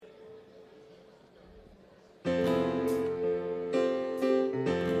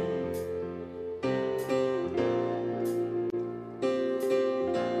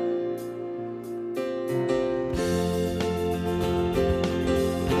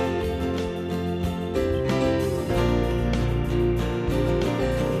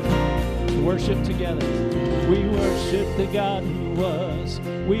worship together. We worship the God who was.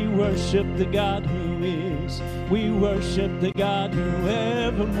 We worship the God who is. We worship the God who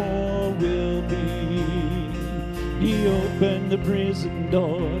evermore will be. He opened the prison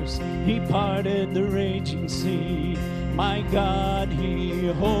doors. He parted the raging sea. My God, He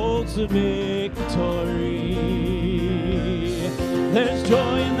holds the victory. There's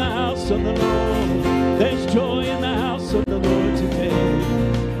joy in the house of the Lord. There's joy in the house of the Lord today.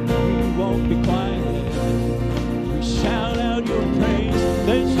 We won't be quiet. We shout out your praise.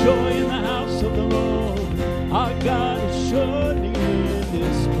 There's joy in the house of the Lord. Our God is surely in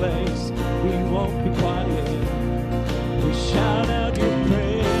this place. We won't be quiet. We shout out your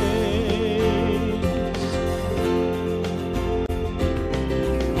praise.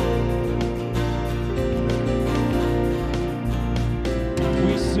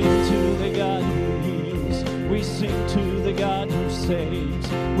 We sing to the God who heals. We sing to the God who saves.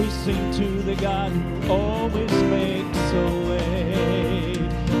 We sing to the God who always makes a way.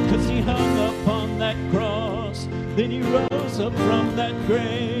 'Cause He hung up on that cross, then He rose up from that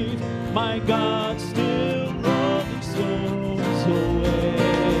grave. My God still rolling stones away.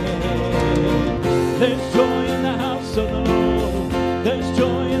 There's joy in the house of the Lord. There's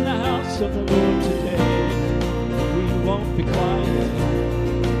joy in the house of the Lord today. We won't be quiet.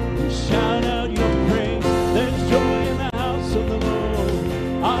 We shout out your praise. There's joy in the house of the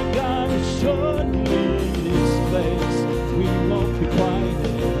Lord. Our God is surely in this place. We won't be quiet.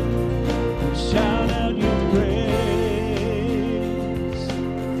 We shout out your praise.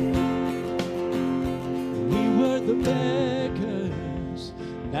 We were the beggars,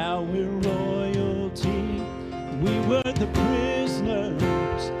 now we're royalty. We were the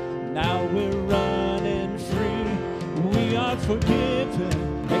prisoners, now we're running free. We are forgiven,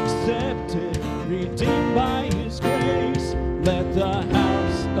 accepted, redeemed by His grace. Let the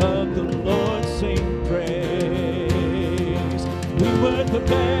house of the Lord sing praise. We were the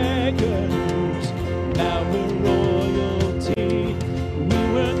beggars, now we're royalty. We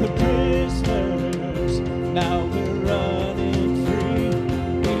were the prisoners, now we're running free.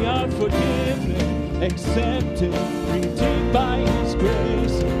 We are forgiven, accepted, redeemed by His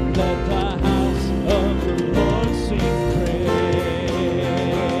grace. Let the house of the Lord sing praise.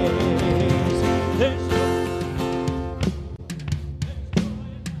 There's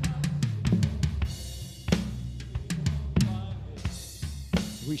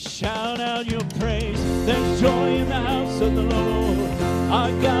we shout out your praise. There's joy in the house of the Lord.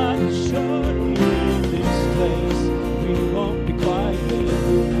 Our God is surely in this place. We won't be quiet.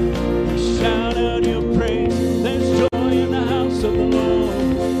 We shout out your praise. There's joy in the house of the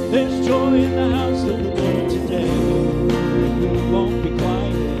Lord. There's joy in the house of the Lord today. We won't be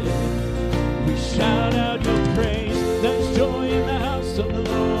quiet. We shout out your praise. There's joy in the house of the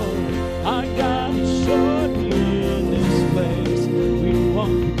Lord. Our God is surely in this place. We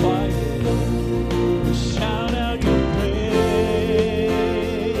won't be quiet. We shout out your praise.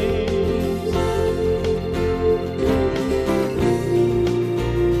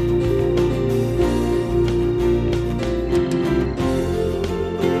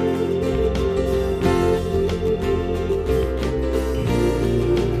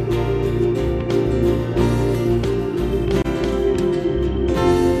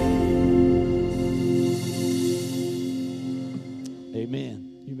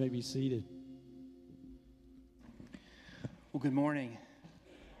 Amen. You may be seated. Well, good morning.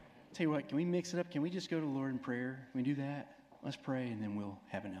 Tell you what, can we mix it up? Can we just go to the Lord in prayer? Can we do that? Let's pray, and then we'll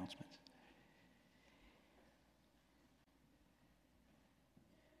have announcements.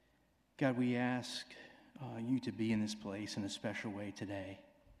 God, we ask you to be in this place in a special way today.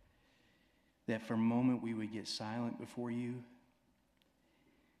 That for a moment we would get silent before you.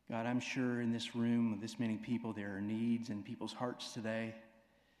 God, I'm sure in this room with this many people, there are needs in people's hearts today.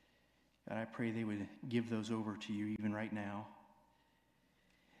 God, I pray they would give those over to you even right now.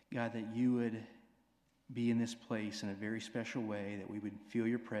 God, that you would be in this place in a very special way, that we would feel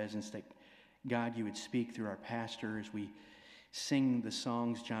your presence, that, God, you would speak through our pastor as we sing the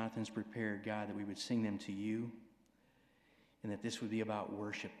songs Jonathan's prepared, God, that we would sing them to you, and that this would be about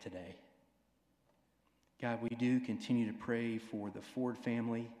worship today. God, we do continue to pray for the Ford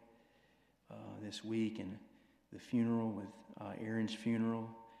family this week and the funeral with Aaron's funeral.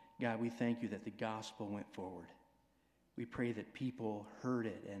 God, we thank you that the gospel went forward. We pray that people heard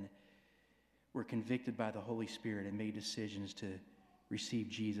it and were convicted by the Holy Spirit and made decisions to receive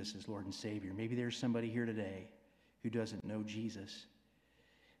Jesus as Lord and Savior. Maybe there's somebody here today who doesn't know Jesus,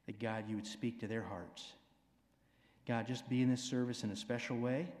 that God, you would speak to their hearts. God, just be in this service in a special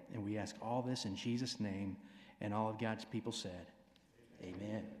way, and we ask all this in Jesus' name, and all of God's people said,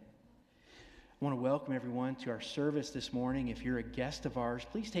 Amen. I want to welcome everyone to our service this morning. If you're a guest of ours,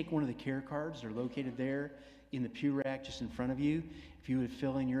 please take one of the care cards. They're located there in the pew rack just in front of you. If you would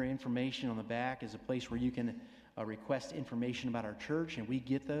fill in your information on the back as a place where you can request information about our church, and we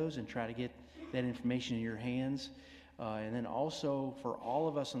get those and try to get that information in your hands. And then also for all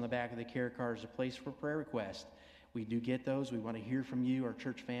of us on the back of the care card is a place for prayer requests. We do get those. We want to hear from you, our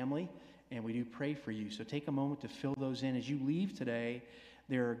church family, and we do pray for you. So take a moment to fill those in. As you leave today,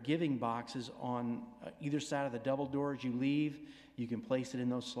 there are giving boxes on either side of the double door as you leave. You can place it in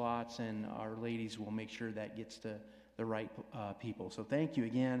those slots, and our ladies will make sure that gets to the right people. So thank you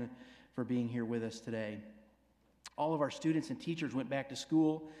again for being here with us today. All of our students and teachers went back to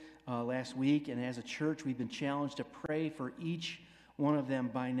school last week, and as a church, we've been challenged to pray for each one of them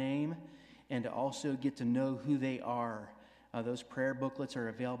by name and to also get to know who they are. Those prayer booklets are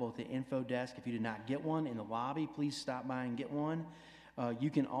available at the info desk. If you did not get one in the lobby, please stop by and get one.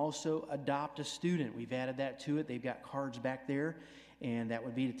 You can also adopt a student. We've added that to it. They've got cards back there, and that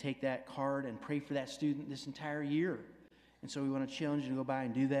would be to take that card and pray for that student this entire year. And so we want to challenge you to go by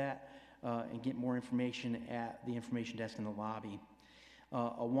and do that and get more information at the information desk in the lobby.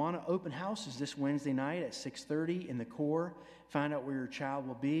 Awana Open House is this Wednesday night at 6:30 in the core. Find out where your child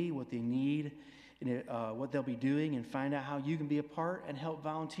will be, what they need, and what they'll be doing, and find out how you can be a part and help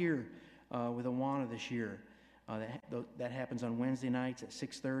volunteer with Awana this year. That happens on Wednesday nights at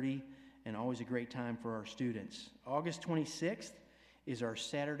 6:30, and always a great time for our students. August 26th is our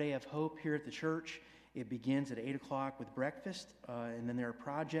Saturday of Hope here at the church. It begins at 8 o'clock with breakfast, and then there are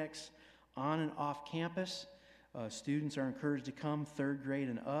projects on and off campus. Students are encouraged to come 3rd grade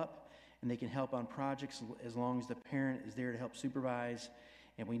and up, and they can help on projects as long as the parent is there to help supervise.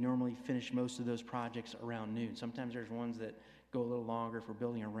 And we normally finish most of those projects around noon. Sometimes there's ones that go a little longer. If we're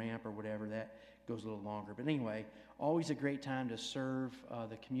building a ramp or whatever, that goes a little longer. But anyway, always a great time to serve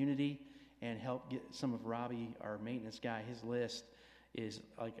the community and help get some of Robbie, our maintenance guy, his list is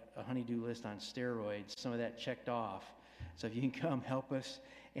like a honeydew list on steroids. Some of that checked off. So if you can come help us.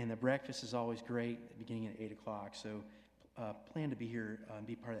 And the breakfast is always great, beginning at 8 o'clock. So plan to be here and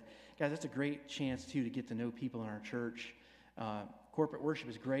be part of that. Guys, that's a great chance, too, to get to know people in our church. Corporate worship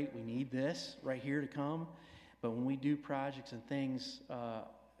is great. We need this right here to come. But when we do projects and things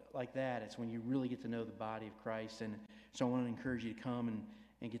like that, it's when you really get to know the body of Christ. And so I want to encourage you to come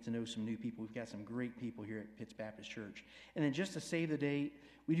and get to know some new people. We've got some great people here at Pitts Baptist Church. And then just to save the date,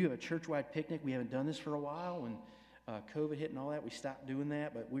 we do have a church-wide picnic. We haven't done this for a while. When COVID hit and all that, we stopped doing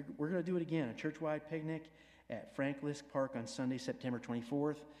that. But we're going to do it again, a church-wide picnic at Frank Lisk Park on Sunday, September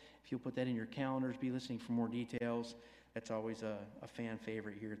 24th. If you'll put that in your calendars, be listening for more details. That's always a fan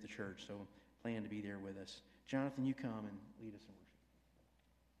favorite here at the church. So plan to be there with us. Jonathan, you come and lead us in worship.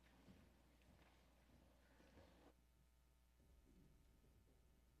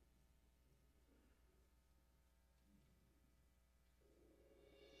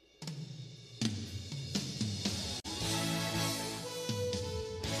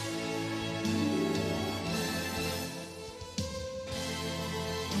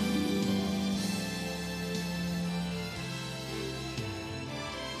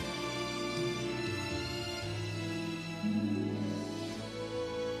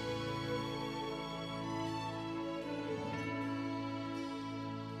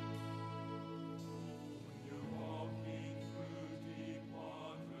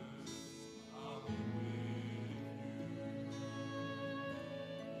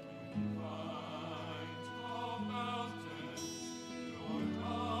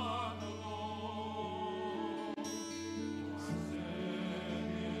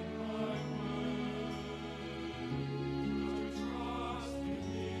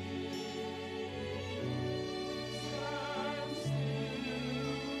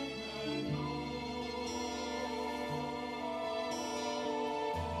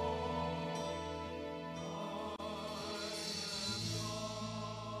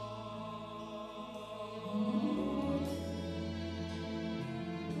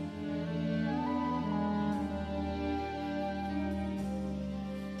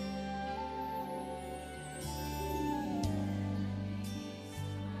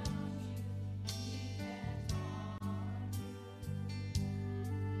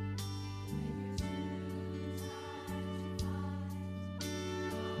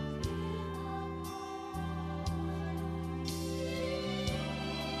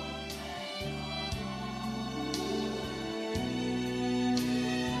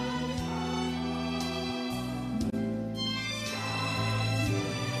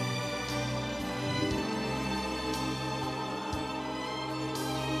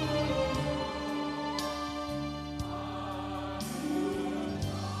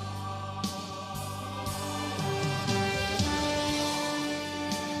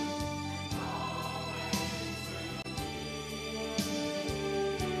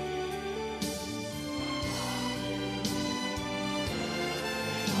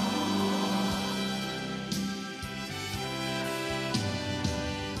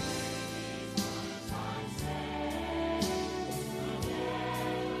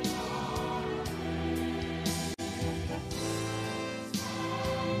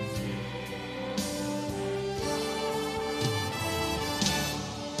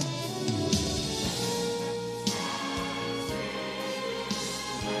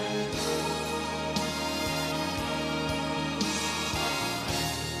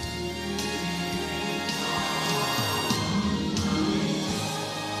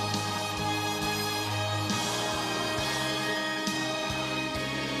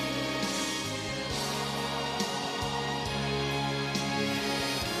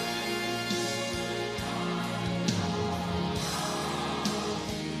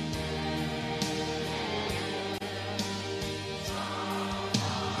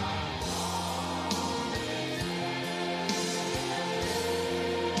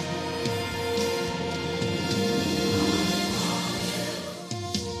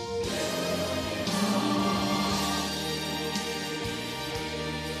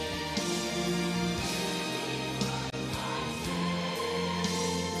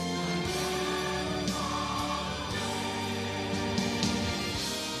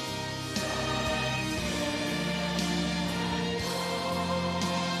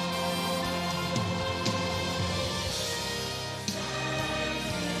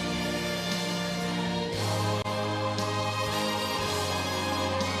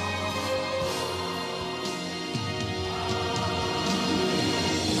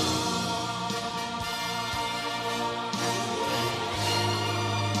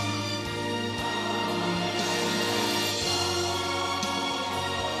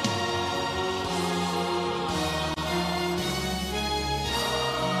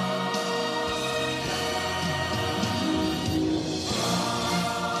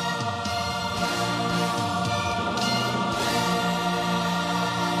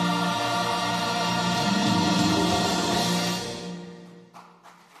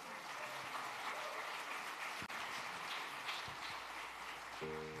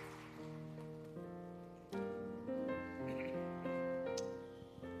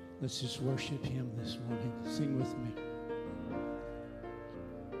 Let's just worship him this morning. Sing with me.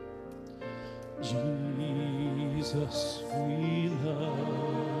 Jesus, we love,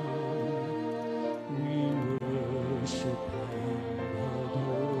 we worship and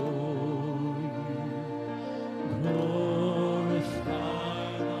adore you. Glorify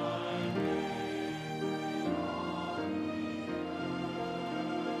thy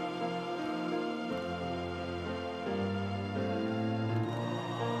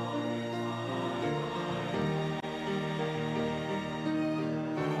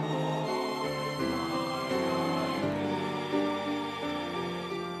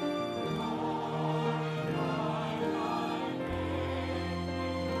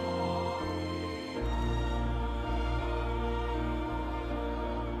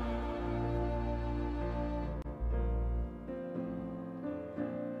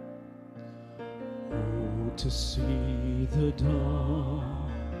to see the dawn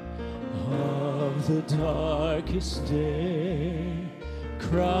of the darkest day,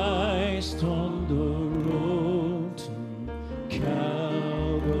 Christ on the road to Calvary,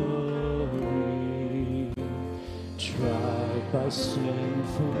 tried by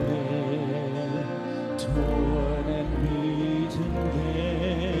sinful men, torn and beaten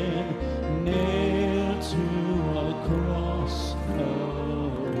then, nailed to a cross.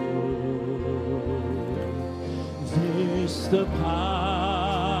 This the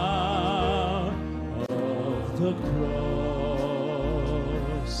power of the cross.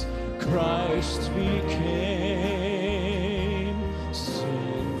 Christ became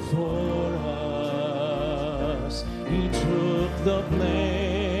sin for us. He took the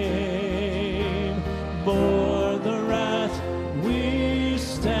blame, bore the wrath. We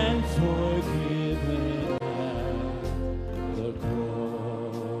stand forgiven at the cross.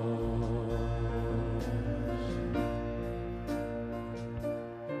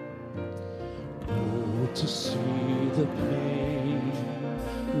 To see the pain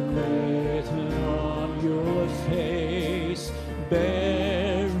written on your face,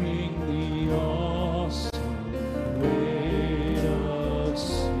 bearing the awesome weight of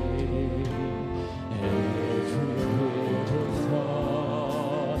sin, every bitter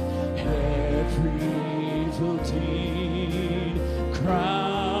thought, every evil deed,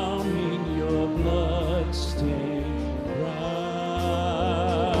 crowning your blood-stained brow.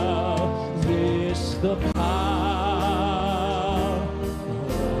 This the power of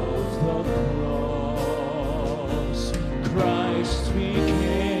the cross. Christ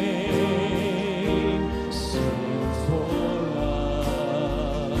became sin for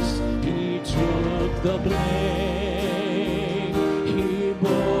us. He took the blame. He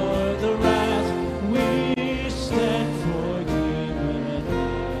bore the wrath. We stand forgiven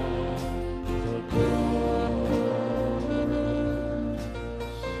at the cross.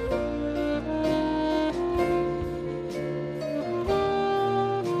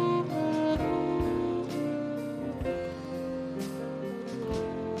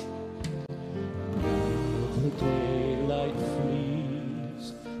 Daylight flees,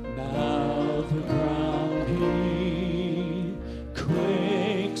 now the ground beneath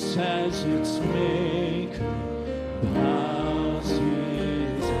quakes as its maker bows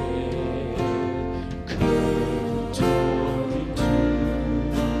his head. Curtain torn in two,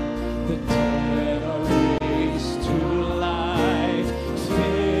 the dead are raised to life,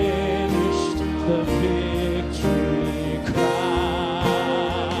 finished the victory cry.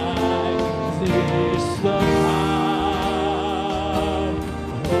 This the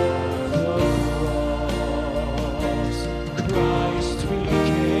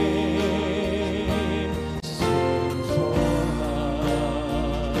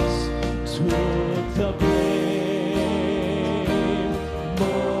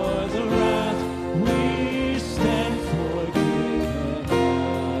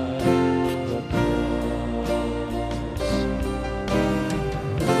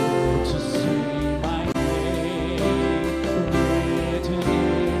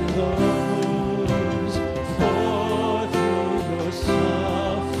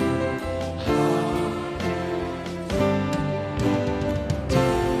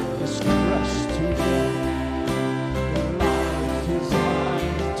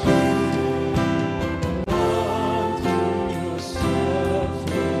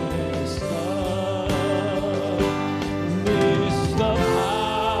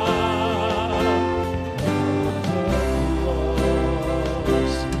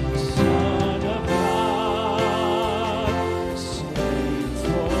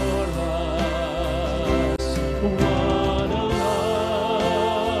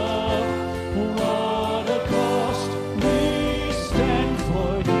What a cost we stand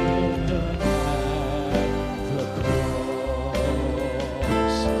for.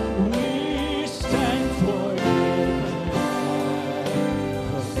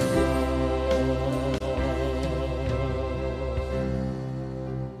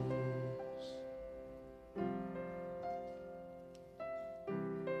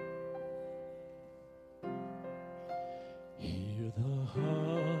 the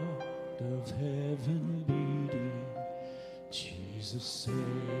heart of heaven beating. Jesus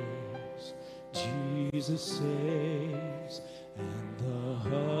saves, Jesus saves, and the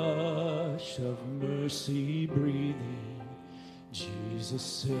hush of mercy breathing. Jesus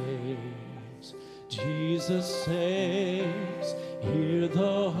saves, Jesus saves. Hear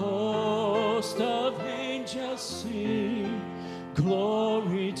the host of angels sing,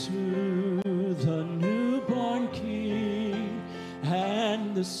 glory to the newborn King,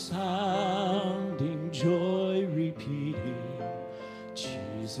 and the sounding joy repeating,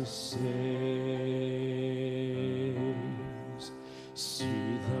 Jesus saves.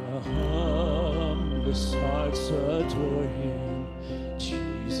 See the humblest hearts adore him,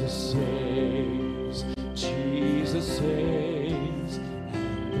 Jesus saves, Jesus saves,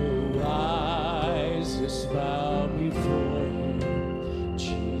 and the wisest bow before him,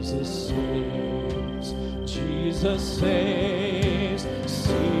 Jesus saves, Jesus saves.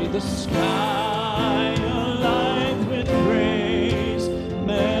 See the sky alive with praise,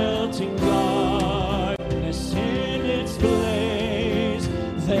 melting darkness in its blaze.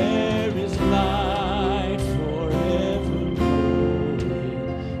 There is light forever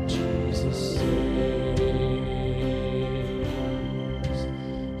glowing, Jesus saves.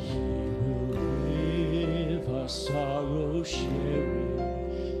 He will live our sorrow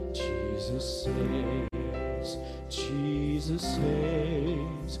sharing, Jesus saves, Jesus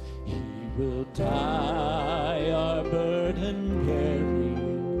saves. He will die our burden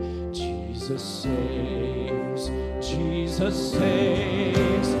bearing, Jesus saves, Jesus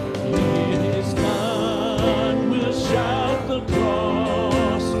saves. It is done, we'll shout the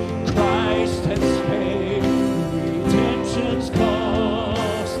cross, Christ has paid redemption's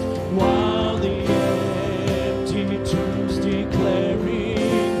cost, while the empty tombs declaring,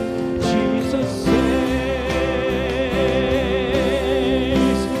 Jesus saves.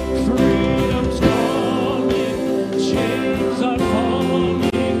 Freedom's calling, chains are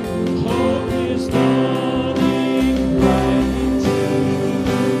falling, hope is dawning, bright into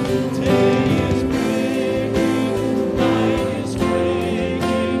the day is breaking, night is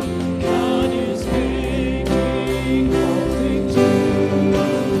breaking, God is making all things new.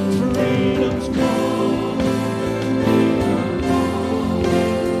 Freedom's calling.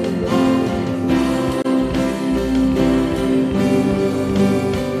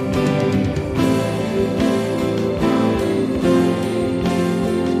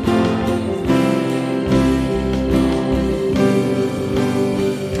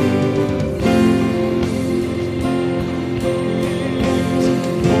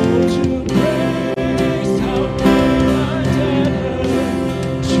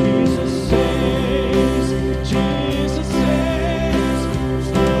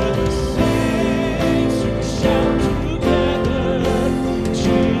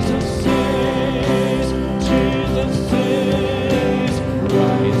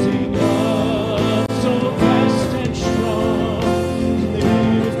 Rising up so fast and strong,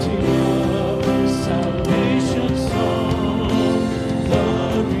 lifting up salvation's song. The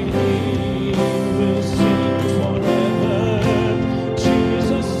redeemed will sing forever.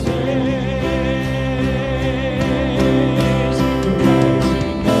 Jesus saves.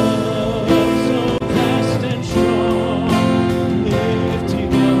 Rising up so fast and strong,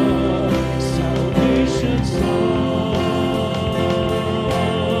 lifting up salvation's song.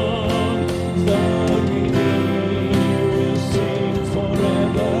 The redeemed will sing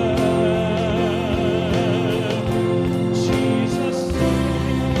forever. Jesus saves.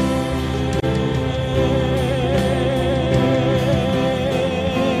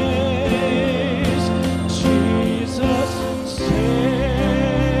 Jesus saves.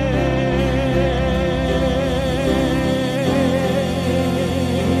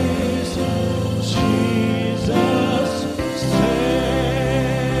 Jesus saves.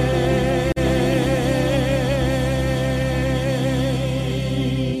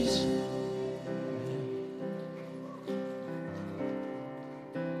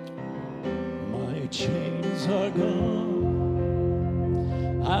 My chains are gone,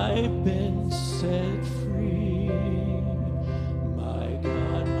 I've been set free. My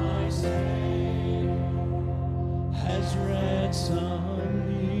God, my Savior, has ransomed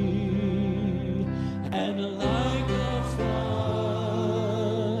me, and like a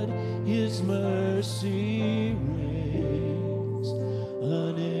flood, His mercy reigns,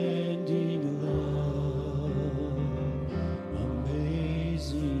 unending love,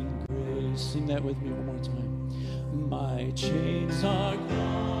 amazing grace. Sing that with me one more time. My chains are gone,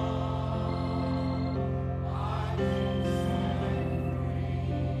 I've been set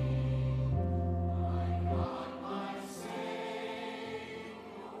free. My God, my Savior,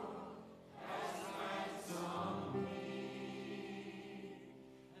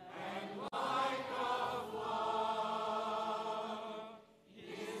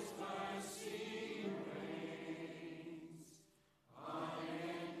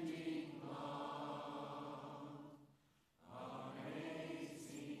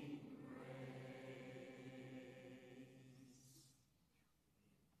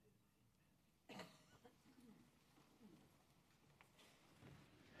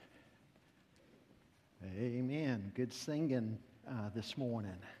 Good singing this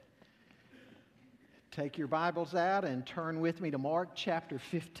morning. Take your Bibles out and turn with me to Mark chapter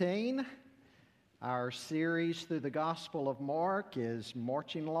 15. Our series through the Gospel of Mark is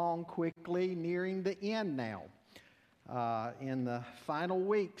marching along quickly, nearing the end now. In the final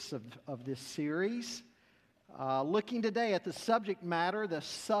weeks of this series, looking today at the subject matter, the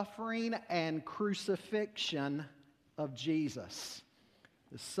suffering and crucifixion of Jesus.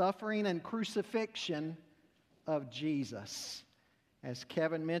 The suffering and crucifixion of Jesus. As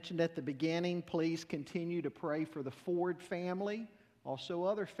Kevin mentioned at the beginning, please continue to pray for the Ford family, also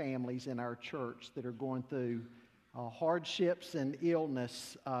other families in our church that are going through hardships and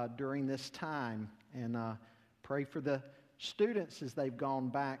illness during this time. And pray for the students as they've gone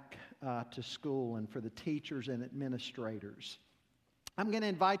back to school and for the teachers and administrators. I'm going to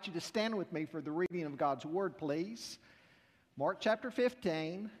invite you to stand with me for the reading of God's Word, please. Mark chapter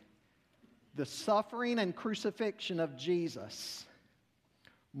 15, the suffering and crucifixion of Jesus.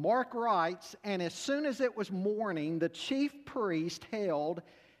 Mark writes, "And as soon as it was morning, the chief priest held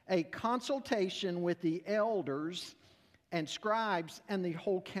a consultation with the elders and scribes and the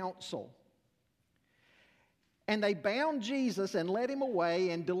whole council. And they bound Jesus and led him away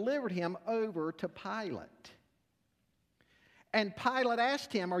and delivered him over to Pilate. And Pilate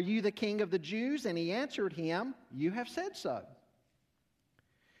asked him, 'Are you the king of the Jews?' And he answered him, 'You have said so.'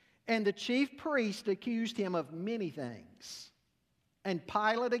 And the chief priest accused him of many things. And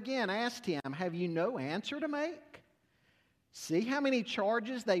Pilate again asked him, 'Have you no answer to make? See how many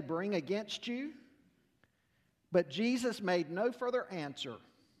charges they bring against you?' But Jesus made no further answer,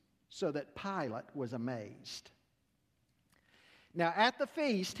 so that Pilate was amazed. Now at the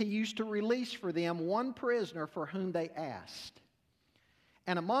feast he used to release for them one prisoner for whom they asked.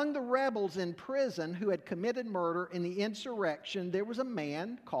 And among the rebels in prison who had committed murder in the insurrection, there was a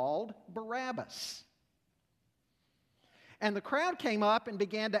man called Barabbas. And the crowd came up and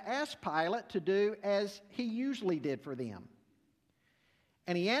began to ask Pilate to do as he usually did for them.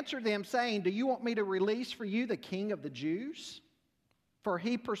 And he answered them, saying, 'Do you want me to release for you the king of the Jews?' For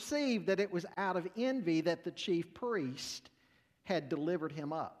he perceived that it was out of envy that the chief priest had delivered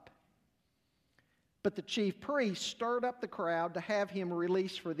him up. But the chief priest stirred up the crowd to have him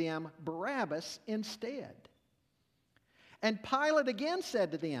release for them Barabbas instead. And Pilate again said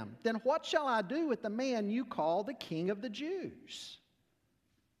to them, 'Then what shall I do with the man you call the king of the Jews?'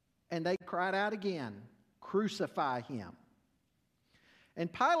 And they cried out again, 'Crucify him.'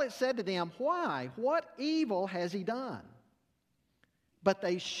 And Pilate said to them, 'Why? What evil has he done?' But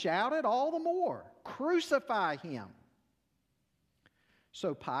they shouted all the more, 'Crucify him.'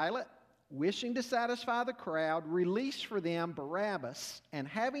 So Pilate, wishing to satisfy the crowd, released for them Barabbas, and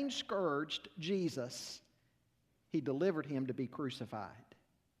having scourged Jesus, he delivered him to be crucified.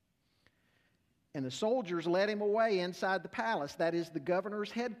 And the soldiers led him away inside the palace, that is the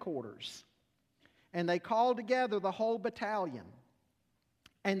governor's headquarters. And they called together the whole battalion.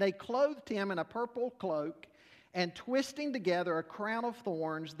 And they clothed him in a purple cloak, and twisting together a crown of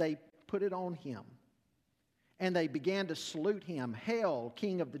thorns, they put it on him. And they began to salute him, 'Hail,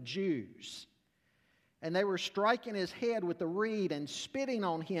 King of the Jews.' And they were striking his head with a reed and spitting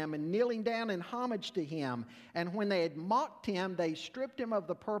on him and kneeling down in homage to him. And when they had mocked him, they stripped him of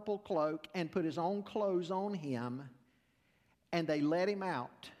the purple cloak and put his own clothes on him. And they led him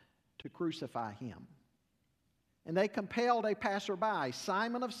out to crucify him. And they compelled a passerby,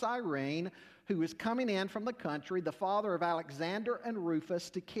 Simon of Cyrene, who was coming in from the country, the father of Alexander and Rufus,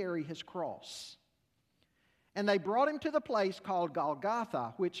 to carry his cross. And they brought him to the place called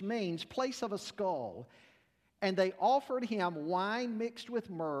Golgotha, which means place of a skull. And they offered him wine mixed with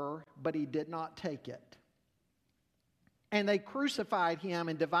myrrh, but he did not take it. And they crucified him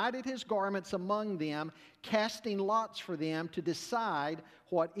and divided his garments among them, casting lots for them to decide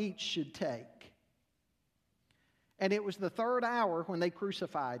what each should take. And it was the third hour when they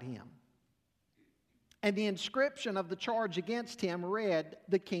crucified him. And the inscription of the charge against him read,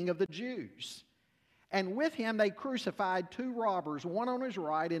 'The King of the Jews.' And with him they crucified two robbers, one on his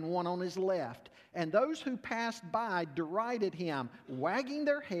right and one on his left. And those who passed by derided him, wagging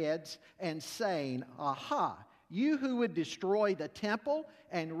their heads and saying, 'Aha, you who would destroy the temple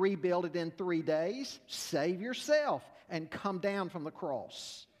and rebuild it in 3 days, save yourself and come down from the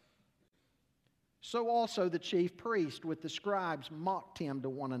cross.' So also the chief priest with the scribes mocked him to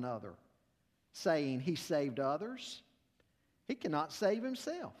one another, saying, 'He saved others, he cannot save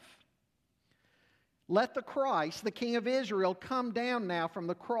himself. Let the Christ, the King of Israel, come down now from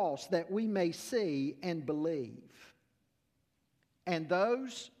the cross that we may see and believe.' And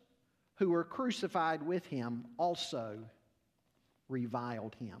those who were crucified with him also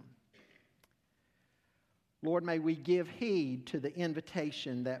reviled him." Lord, may we give heed to the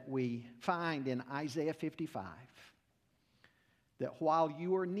invitation that we find in Isaiah 55, that while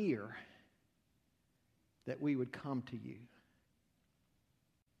you are near, that we would come to you.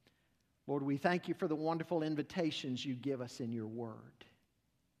 Lord, we thank you for the wonderful invitations you give us in your word.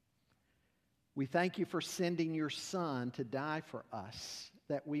 We thank you for sending your Son to die for us,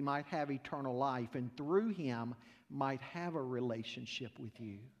 that we might have eternal life, and through him might have a relationship with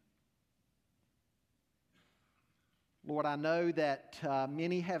you. Lord, I know that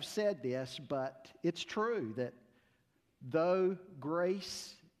many have said this, but it's true that though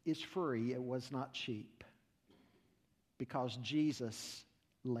grace is free, it was not cheap, because Jesus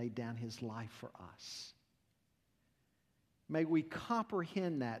laid down his life for us. May we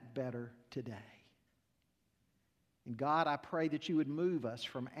comprehend that better today. And God, I pray that you would move us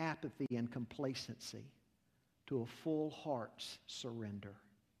from apathy and complacency to a full heart's surrender.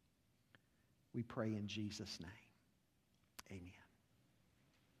 We pray in Jesus' name.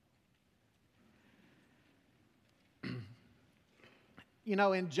 Amen. You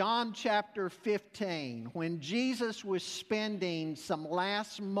know, in John chapter 15, when Jesus was spending some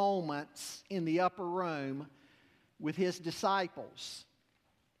last moments in the upper room with his disciples,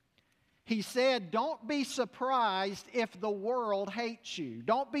 he said, "Don't be surprised if the world hates you.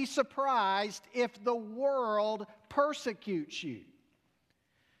 Don't be surprised if the world persecutes you.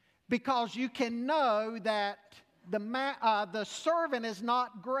 Because you can know that the servant is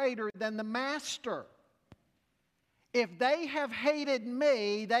not greater than the master. If they have hated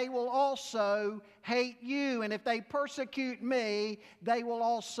me, they will also hate you. And if they persecute me, they will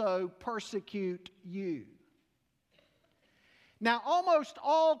also persecute you." Now, almost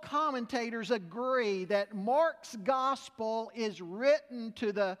all commentators agree that Mark's gospel is written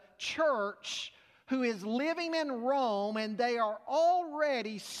to the church who is living in Rome, and they are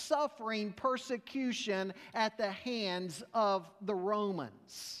already suffering persecution at the hands of the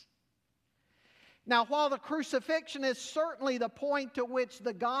Romans. Now, while the crucifixion is certainly the point to which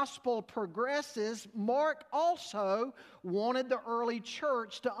the gospel progresses, Mark also wanted the early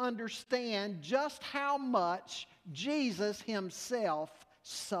church to understand just how much Jesus himself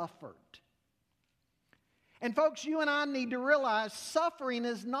suffered. And folks, you and I need to realize suffering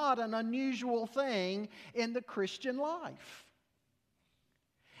is not an unusual thing in the Christian life.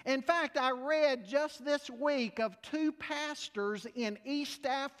 In fact, I read just this week of 2 pastors in East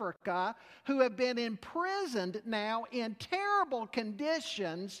Africa who have been imprisoned now in terrible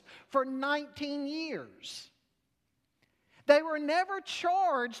conditions for 19 years. They were never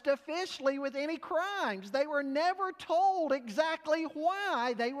charged officially with any crimes. They were never told exactly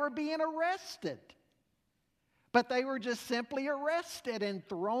why they were being arrested. But they were just simply arrested and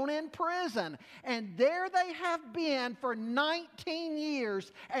thrown in prison. And there they have been for 19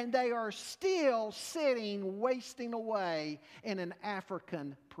 years, and they are still sitting, wasting away in an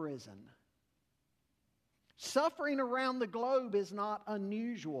African prison. Suffering around the globe is not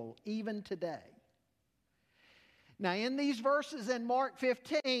unusual, even today. Now, in these verses in Mark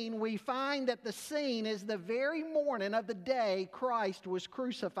 15, we find that the scene is the very morning of the day Christ was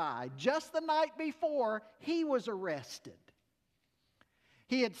crucified. Just the night before, he was arrested.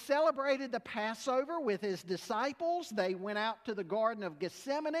 He had celebrated the Passover with his disciples. They went out to the Garden of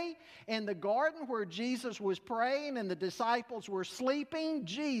Gethsemane. In the garden where Jesus was praying and the disciples were sleeping,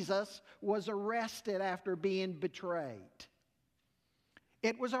 Jesus was arrested after being betrayed.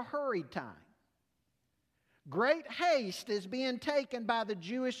 It was a hurried time. Great haste is being taken by the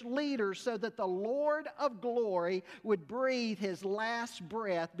Jewish leaders so that the Lord of glory would breathe his last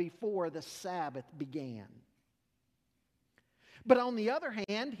breath before the Sabbath began. But on the other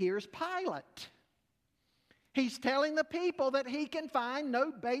hand, here's Pilate. He's telling the people that he can find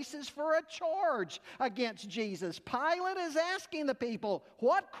no basis for a charge against Jesus. Pilate is asking the people,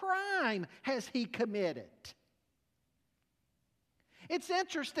 what crime has he committed? It's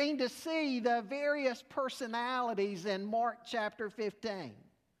interesting to see the various personalities in Mark chapter 15.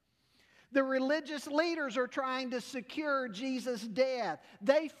 The religious leaders are trying to secure Jesus' death.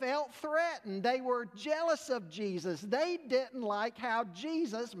 They felt threatened. They were jealous of Jesus. They didn't like how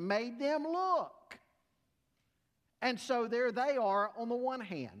Jesus made them look. And so there they are on the one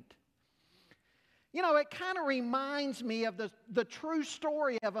hand. You know, it kind of reminds me of the true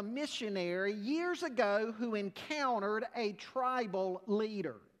story of a missionary years ago who encountered a tribal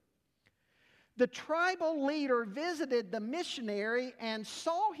leader. The tribal leader visited the missionary and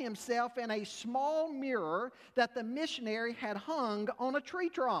saw himself in a small mirror that the missionary had hung on a tree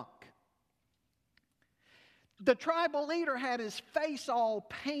trunk. The tribal leader had his face all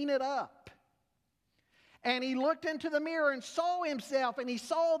painted up. And he looked into the mirror and saw himself, and he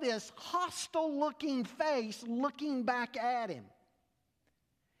saw this hostile-looking face looking back at him.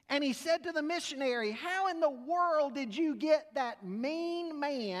 And he said to the missionary, "How in the world did you get that mean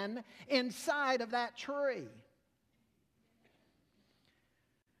man inside of that tree?"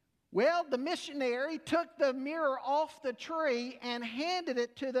 Well, the missionary took the mirror off the tree and handed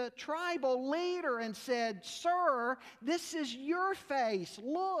it to the tribal leader and said, "Sir, this is your face.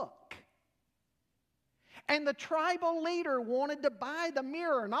 Look." And the tribal leader wanted to buy the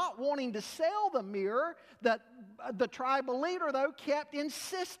mirror, not wanting to sell the mirror. The tribal leader, though, kept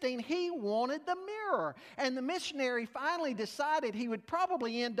insisting he wanted the mirror. And the missionary finally decided he would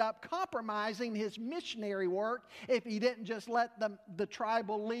probably end up compromising his missionary work if he didn't just let the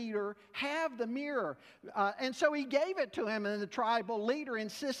tribal leader have the mirror. And so he gave it to him, and the tribal leader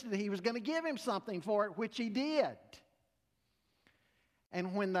insisted he was going to give him something for it, which he did.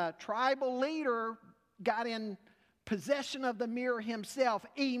 And when the tribal leader got in possession of the mirror himself,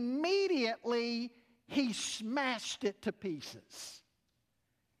 immediately he smashed it to pieces.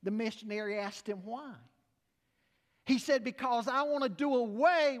 The missionary asked him why. He said, "Because I want to do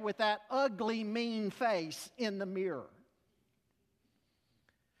away with that ugly, mean face in the mirror."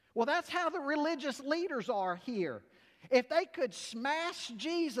 Well, that's how the religious leaders are here. If they could smash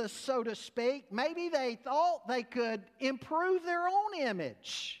Jesus, so to speak, maybe they thought they could improve their own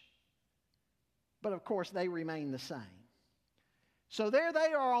image. But of course, they remain the same. So there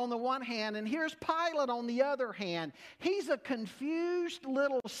they are on the one hand, and here's Pilate on the other hand. He's a confused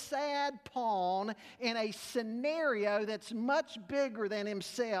little sad pawn in a scenario that's much bigger than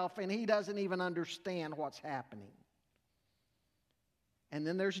himself, and he doesn't even understand what's happening. And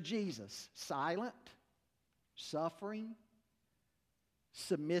then there's Jesus, silent, suffering,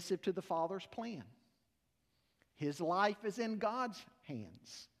 submissive to the Father's plan. His life is in God's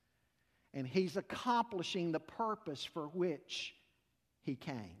hands. And he's accomplishing the purpose for which he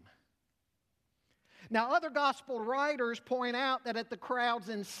came. Now, other gospel writers point out that at the crowd's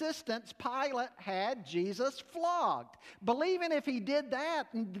insistence, Pilate had Jesus flogged, believing if he did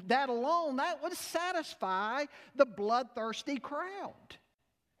that and that alone, that would satisfy the bloodthirsty crowd.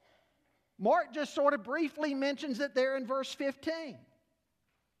 Mark just sort of briefly mentions it there in verse 15.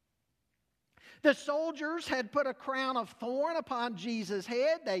 The soldiers had put a crown of thorn upon Jesus'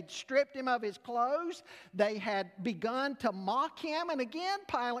 head. They'd stripped him of his clothes. They had begun to mock him. And again,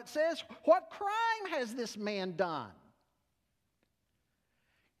 Pilate says, "What crime has this man done?"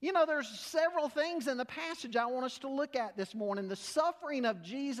 You know, there's several things in the passage I want us to look at this morning. The suffering of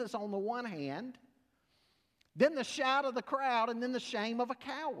Jesus on the one hand, then the shout of the crowd, and then the shame of a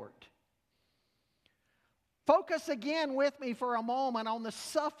coward. Focus again with me for a moment on the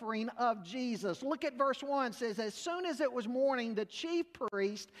suffering of Jesus. Look at verse 1. It says, "As soon as it was morning, the chief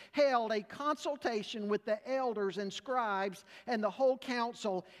priest held a consultation with the elders and scribes and the whole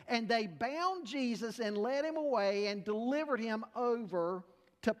council, and they bound Jesus and led him away and delivered him over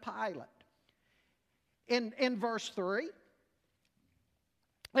to Pilate." In verse 3,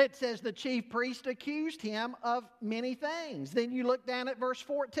 it says the chief priest accused him of many things. Then you look down at verse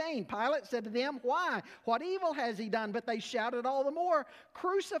 14. Pilate said to them, "Why? What evil has he done?" But they shouted all the more,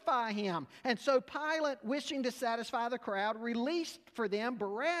 "Crucify him." And so Pilate, wishing to satisfy the crowd, released for them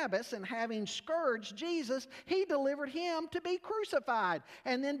Barabbas, and having scourged Jesus, he delivered him to be crucified.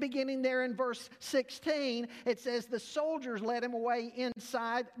 And then beginning there in verse 16, it says the soldiers led him away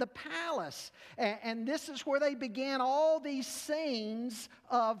inside the palace. And this is where they began all these scenes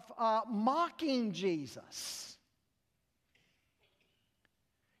of mocking Jesus.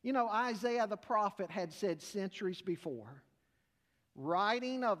 You know, Isaiah the prophet had said centuries before,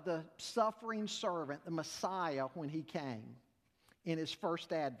 writing of the suffering servant, the Messiah, when he came in his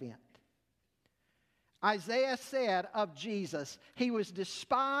first advent. Isaiah said of Jesus, "He was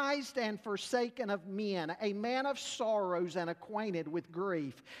despised and forsaken of men, a man of sorrows and acquainted with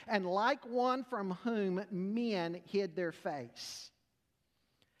grief, and like one from whom men hid their face."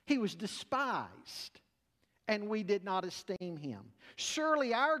 He was despised, and we did not esteem him.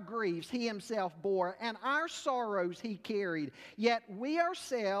 Surely our griefs he himself bore, and our sorrows he carried. Yet we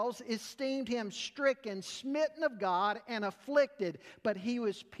ourselves esteemed him stricken, smitten of God, and afflicted. But he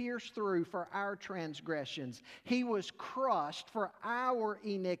was pierced through for our transgressions. He was crushed for our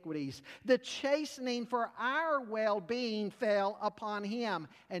iniquities. The chastening for our well-being fell upon him,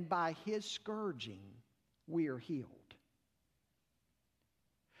 and by his scourging we are healed.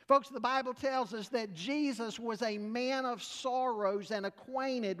 Folks, the Bible tells us that Jesus was a man of sorrows and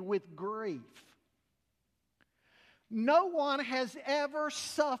acquainted with grief. No one has ever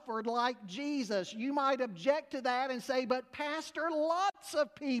suffered like Jesus. You might object to that and say, but Pastor, lots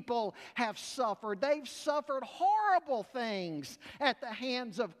of people have suffered. They've suffered horrible things at the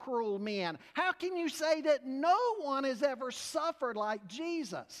hands of cruel men. How can you say that no one has ever suffered like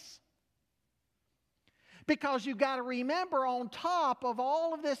Jesus? Because you've got to remember, on top of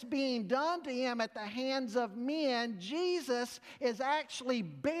all of this being done to him at the hands of men, Jesus is actually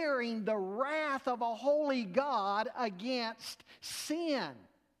bearing the wrath of a holy God against sin.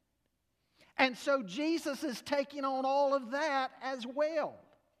 And so Jesus is taking on all of that as well.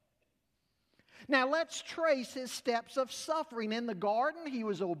 Now let's trace his steps of suffering. In the garden, he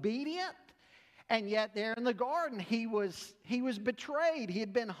was obedient. And yet there in the garden, he was betrayed. He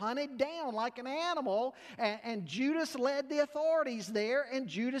had been hunted down like an animal. And Judas led the authorities there. And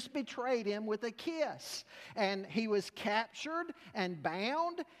Judas betrayed him with a kiss. And he was captured and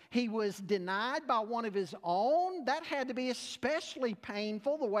bound. He was denied by one of his own. That had to be especially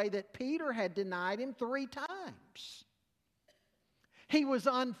painful, the way that Peter had denied him 3 times. He was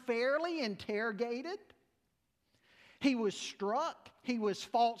unfairly interrogated. He was struck. He was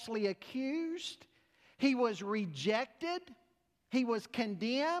falsely accused. He was rejected. He was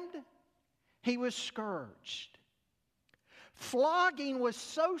condemned. He was scourged. Flogging was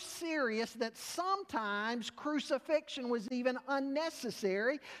so serious that sometimes crucifixion was even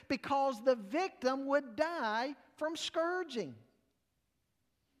unnecessary because the victim would die from scourging.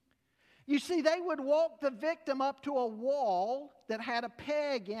 You see, they would walk the victim up to a wall that had a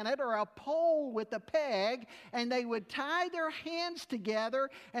peg in it, or a pole with a peg, and they would tie their hands together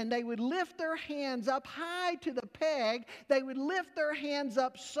and they would lift their hands up high to the peg. They would lift their hands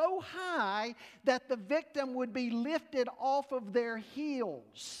up so high that the victim would be lifted off of their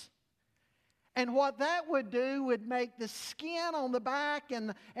heels. And what that would do would make the skin on the back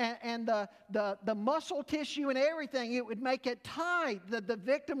and the muscle tissue and everything, it would make it tight, that the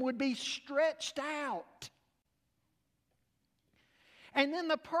victim would be stretched out. And then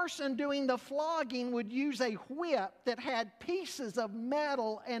the person doing the flogging would use a whip that had pieces of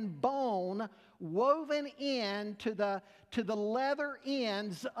metal and bone woven into the leather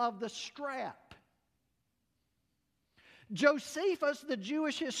ends of the strap. Josephus, the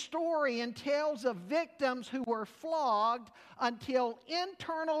Jewish historian, tells of victims who were flogged until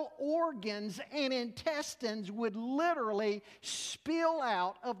internal organs and intestines would literally spill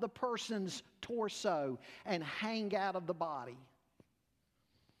out of the person's torso and hang out of the body.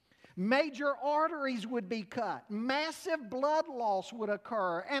 Major arteries would be cut. Massive blood loss would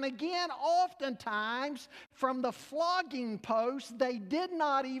occur. And again, oftentimes, from the flogging post, they did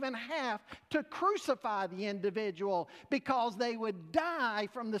not even have to crucify the individual because they would die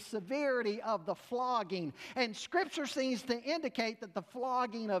from the severity of the flogging. And Scripture seems to indicate that the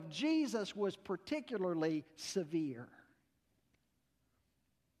flogging of Jesus was particularly severe.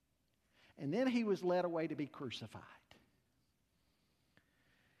 And then he was led away to be crucified.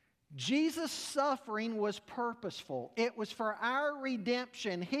 Jesus' suffering was purposeful. It was for our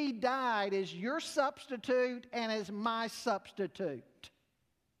redemption. He died as your substitute and as my substitute.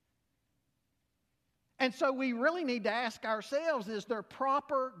 And so we really need to ask ourselves, is there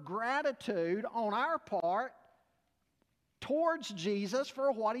proper gratitude on our part towards Jesus for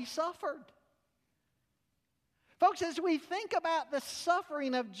what he suffered? Folks, as we think about the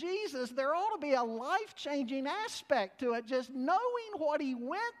suffering of Jesus, there ought to be a life-changing aspect to it, just knowing what he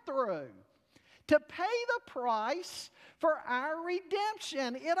went through to pay the price for our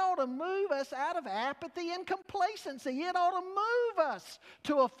redemption. It ought to move us out of apathy and complacency. It ought to move us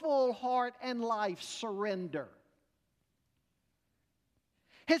to a full heart and life surrender.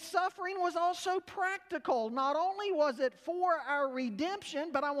 His suffering was also practical. Not only was it for our redemption,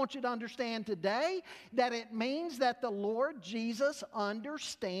 but I want you to understand today that it means that the Lord Jesus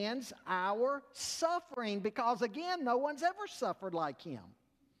understands our suffering, because again, no one's ever suffered like him.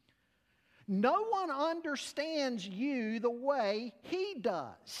 No one understands you the way he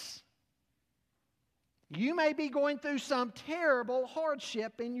does. You may be going through some terrible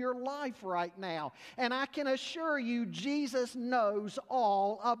hardship in your life right now. And I can assure you, Jesus knows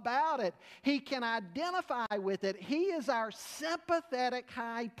all about it. He can identify with it. He is our sympathetic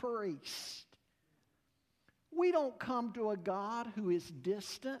high priest. We don't come to a God who is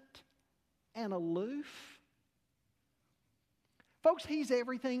distant and aloof. Folks, he's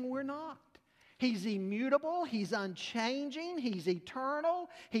everything we're not. He's immutable, he's unchanging, he's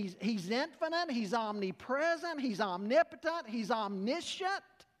eternal, he's infinite, he's omnipresent, he's omnipotent, he's omniscient.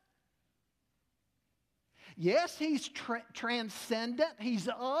 Yes, he's transcendent, he's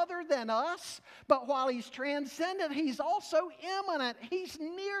other than us, but while he's transcendent, he's also immanent, he's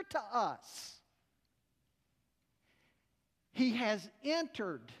near to us. He has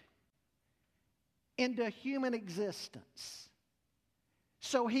entered into human existence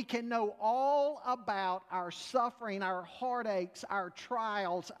so He can know all about our suffering, our heartaches, our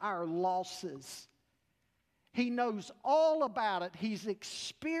trials, our losses. He knows all about it. He's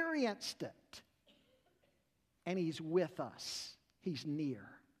experienced it. And He's with us. He's near.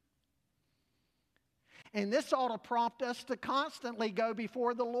 And this ought to prompt us to constantly go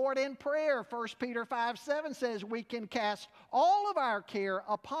before the Lord in prayer. 1 Peter 5:7 says we can cast all of our care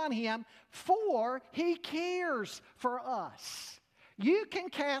upon Him, for He cares for us. You can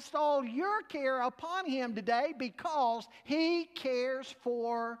cast all your care upon Him today because He cares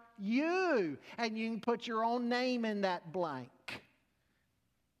for you. And you can put your own name in that blank.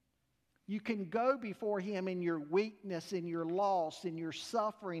 You can go before Him in your weakness, in your loss, in your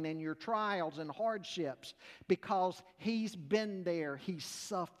suffering, in your trials and hardships because He's been there. He's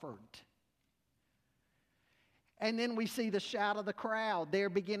suffered. And then we see the shout of the crowd there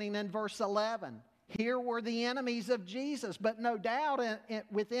beginning in verse 11. Here were the enemies of Jesus, but no doubt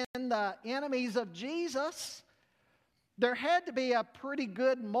within the enemies of Jesus, there had to be a pretty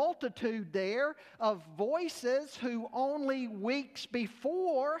good multitude there of voices who only weeks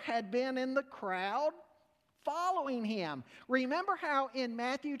before had been in the crowd following Him. Remember how in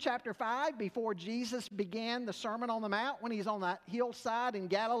Matthew chapter 5, before Jesus began the Sermon on the Mount, when He's on that hillside in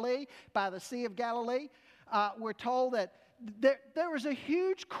Galilee, by the Sea of Galilee, we're told that there was a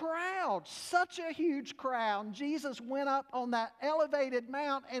huge crowd, such a huge crowd. And Jesus went up on that elevated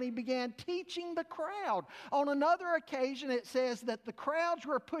mount and He began teaching the crowd. On another occasion, it says that the crowds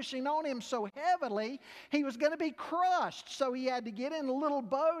were pushing on Him so heavily, He was going to be crushed. So He had to get in a little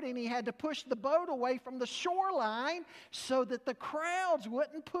boat and He had to push the boat away from the shoreline so that the crowds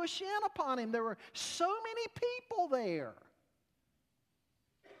wouldn't push in upon Him. There were so many people there.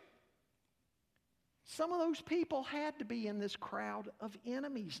 Some of those people had to be in this crowd of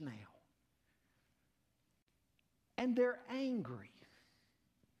enemies now. And they're angry.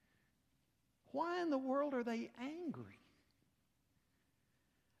 Why in the world are they angry?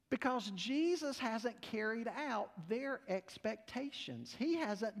 Because Jesus hasn't carried out their expectations. He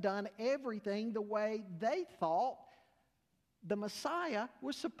hasn't done everything the way they thought the Messiah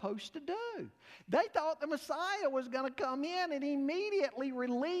was supposed to do. They thought the Messiah was going to come in and immediately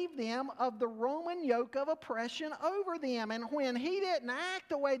relieve them of the Roman yoke of oppression over them. And when He didn't act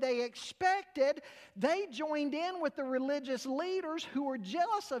the way they expected, they joined in with the religious leaders who were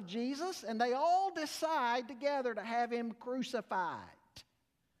jealous of Jesus, and they all decide together to have Him crucified.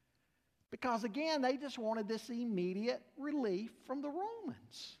 Because again, they just wanted this immediate relief from the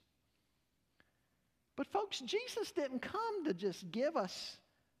Romans. But folks, Jesus didn't come to just give us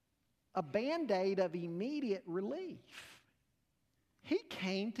a Band-Aid of immediate relief. He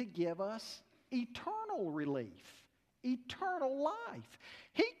came to give us eternal relief, eternal life.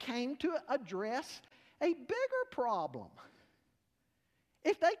 He came to address a bigger problem.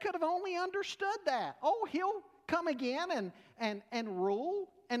 If they could have only understood that, He'll come again and rule.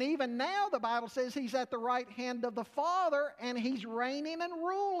 And even now the Bible says He's at the right hand of the Father and He's reigning and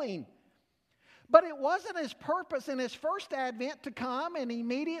ruling. But it wasn't His purpose in His first advent to come and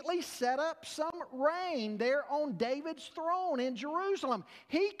immediately set up some reign there on David's throne in Jerusalem.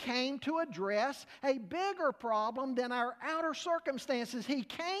 He came to address a bigger problem than our outer circumstances. He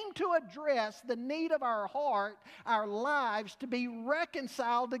came to address the need of our heart, our lives, to be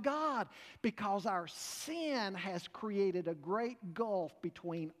reconciled to God, because our sin has created a great gulf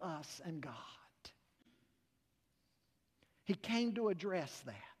between us and God. He came to address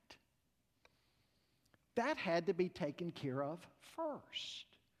that. That had to be taken care of first.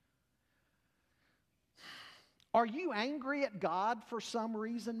 Are you angry at God for some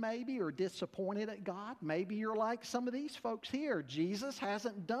reason maybe, or disappointed at God? Maybe you're like some of these folks here. Jesus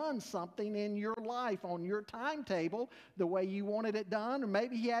hasn't done something in your life on your timetable the way you wanted it done, or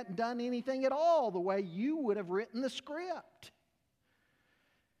maybe He hadn't done anything at all the way you would have written the script.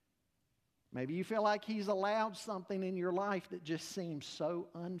 Maybe you feel like He's allowed something in your life that just seems so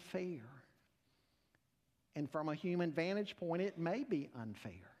unfair. And from a human vantage point, it may be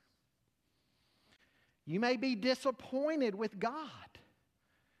unfair. You may be disappointed with God.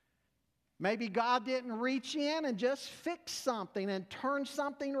 Maybe God didn't reach in and just fix something and turn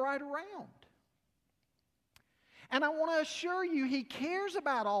something right around. And I want to assure you, He cares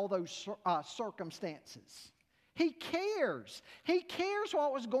about all those circumstances. He cares. He cares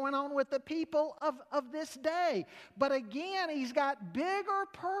what was going on with the people of this day. But again, He's got bigger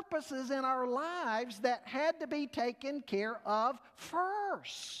purposes in our lives that had to be taken care of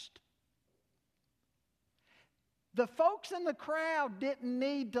first. The folks in the crowd didn't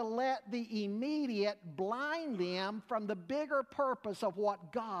need to let the immediate blind them from the bigger purpose of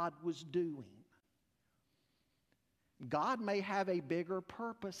what God was doing. God may have a bigger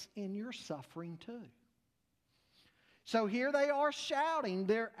purpose in your suffering too. So here they are shouting,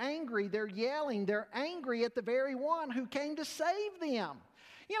 they're angry, they're yelling, they're angry at the very one who came to save them.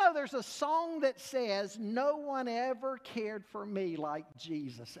 You know, there's a song that says, "No one ever cared for me like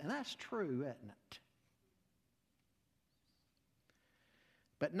Jesus." And that's true, isn't it?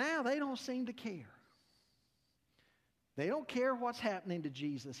 But now they don't seem to care. They don't care what's happening to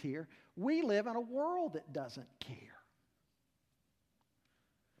Jesus here. We live in a world that doesn't care.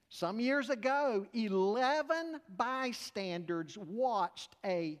 Some years ago, 11 bystanders watched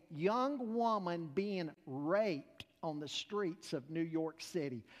a young woman being raped on the streets of New York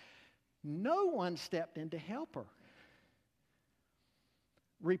City. No one stepped in to help her.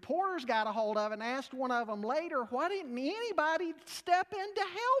 Reporters got a hold of it and asked one of them later, "Why didn't anybody step in to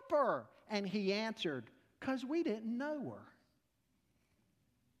help her?" And he answered, "Because we didn't know her."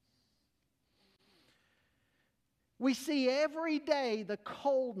 We see every day the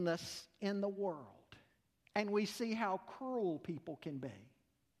coldness in the world, and we see how cruel people can be.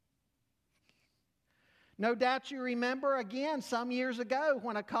 No doubt you remember again some years ago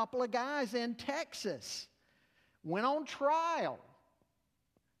when a couple of guys in Texas went on trial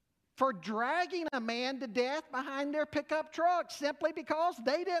for dragging a man to death behind their pickup truck simply because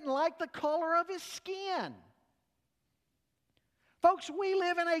they didn't like the color of his skin. Folks, we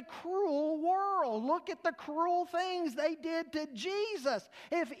live in a cruel world. Look at the cruel things they did to Jesus.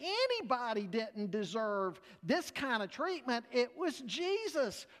 If anybody didn't deserve this kind of treatment, it was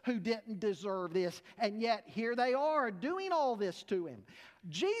Jesus who didn't deserve this. And yet here they are doing all this to him.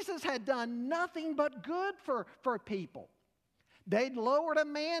 Jesus had done nothing but good for people. They'd lowered a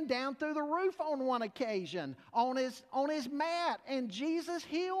man down through the roof on one occasion on his mat, and Jesus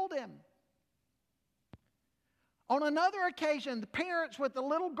healed him. On another occasion, the parents with the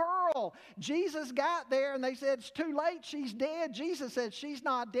little girl, Jesus got there and they said, "It's too late, she's dead." Jesus said, "She's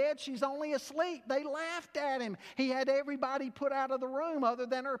not dead, she's only asleep." They laughed at him. He had everybody put out of the room other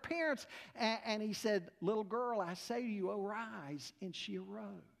than her parents. And he said, "Little girl, I say to you, arise." And she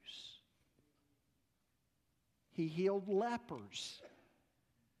arose. He healed lepers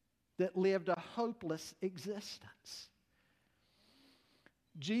that lived a hopeless existence.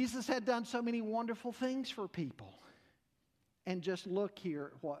 Jesus had done so many wonderful things for people. And just look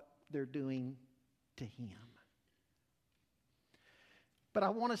here at what they're doing to him. But I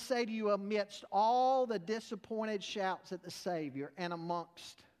want to say to you, amidst all the disappointed shouts at the Savior and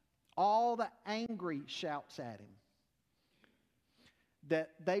amongst all the angry shouts at him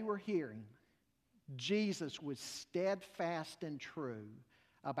that they were hearing, Jesus was steadfast and true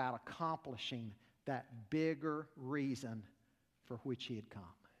about accomplishing that bigger reason for which he had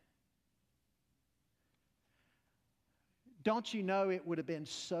come. Don't you know it would have been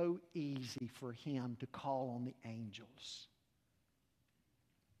so easy for him to call on the angels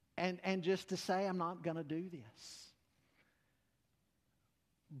and just to say, "I'm not going to do this."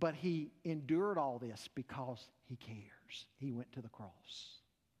 But he endured all this because he cares. He went to the cross.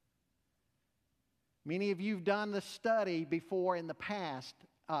 Many of you have done the study before in the past,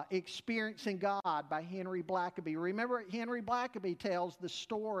 Experiencing God by Henry Blackaby. Remember, Henry Blackaby tells the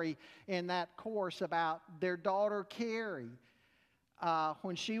story in that course about their daughter Carrie.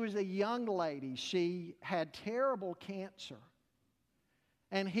 When she was a young lady, she had terrible cancer.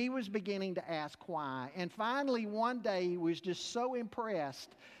 And he was beginning to ask why. And finally, one day, he was just so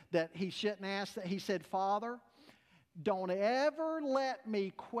impressed that he shouldn't ask that. He said, "Father, don't ever let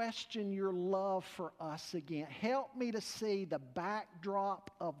me question your love for us again. Help me to see the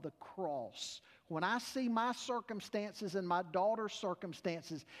backdrop of the cross. When I see my circumstances and my daughter's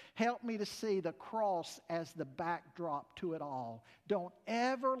circumstances, help me to see the cross as the backdrop to it all. Don't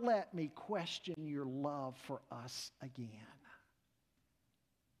ever let me question your love for us again."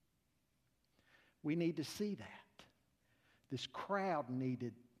 We need to see that. This crowd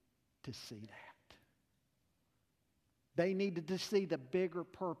needed to see that. They needed to see the bigger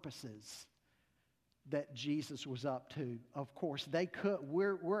purposes that Jesus was up to. Of course, they could.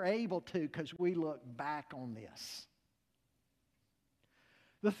 We're able to because we look back on this.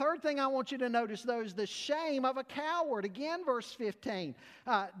 The third thing I want you to notice, though, is the shame of a coward. Again, verse 15.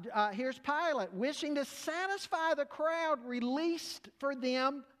 Here's Pilate, wishing to satisfy the crowd, released for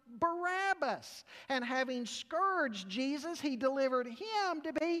them Barabbas. And having scourged Jesus, he delivered him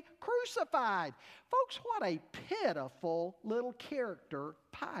to be crucified. Folks, what a pitiful little character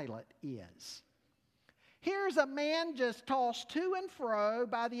Pilate is. Here's a man just tossed to and fro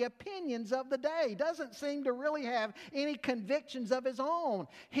by the opinions of the day. Doesn't seem to really have any convictions of his own.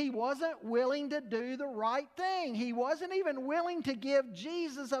 He wasn't willing to do the right thing. He wasn't even willing to give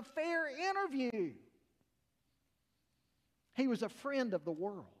Jesus a fair interview. He was a friend of the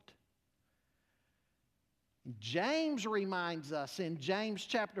world. James reminds us in James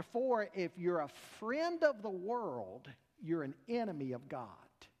chapter 4, if you're a friend of the world, you're an enemy of God.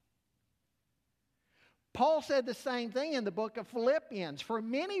 Paul said the same thing in the book of Philippians. For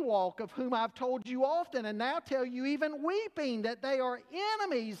many walk, of whom I've told you often, and now tell you even weeping, that they are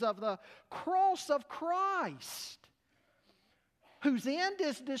enemies of the cross of Christ, whose end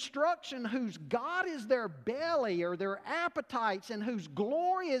is destruction, whose God is their belly or their appetites, and whose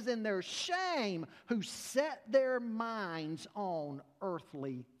glory is in their shame, who set their minds on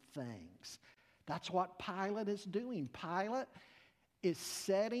earthly things. That's what Pilate is doing. Pilate is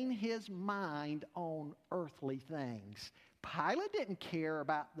setting his mind on earthly things. Pilate didn't care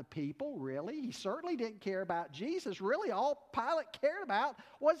about the people, really. He certainly didn't care about Jesus. Really, all Pilate cared about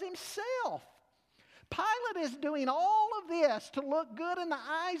was himself. Pilate is doing all of this to look good in the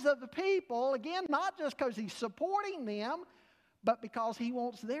eyes of the people, again, not just because he's supporting them, but because he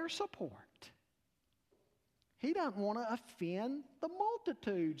wants their support. He doesn't want to offend the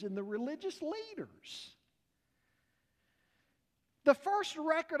multitudes and the religious leaders. The first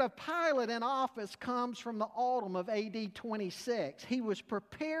record of Pilate in office comes from the autumn of AD 26. He was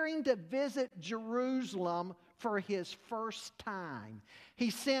preparing to visit Jerusalem for his first time.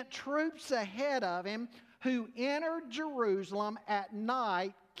 He sent troops ahead of him who entered Jerusalem at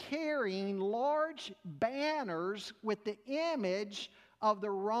night carrying large banners with the image of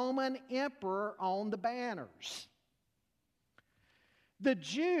the Roman emperor on the banners. The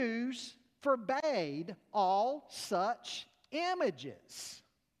Jews forbade all such images.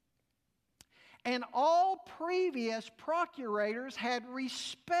 And all previous procurators had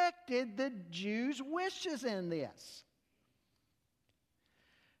respected the Jews' wishes in this.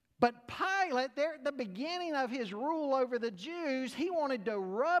 But Pilate, there at the beginning of his rule over the Jews, he wanted to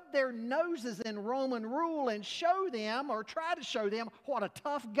rub their noses in Roman rule and show them, or try to show them, what a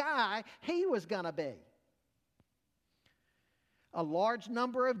tough guy he was going to be. A large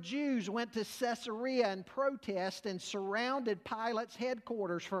number of Jews went to Caesarea in protest and surrounded Pilate's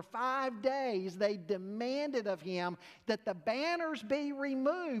headquarters. For 5 days, they demanded of him that the banners be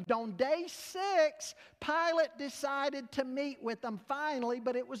removed. On day 6, Pilate decided to meet with them finally,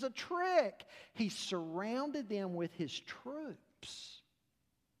 but it was a trick. He surrounded them with his troops,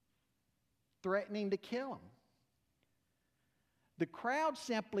 threatening to kill him. The crowd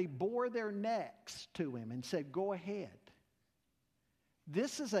simply bore their necks to him and said, "Go ahead.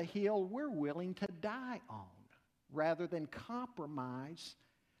 This is a hill we're willing to die on," rather than compromise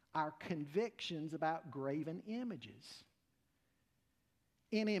our convictions about graven images.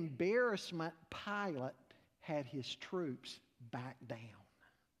 In embarrassment, Pilate had his troops back down.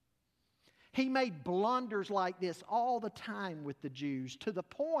 He made blunders like this all the time with the Jews, to the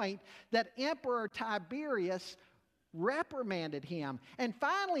point that Emperor Tiberius reprimanded him. And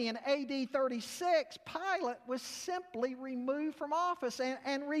finally, in AD 36, Pilate was simply removed from office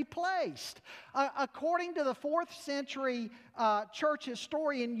and replaced. According to the 4th century church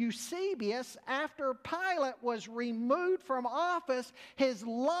historian Eusebius, after Pilate was removed from office, his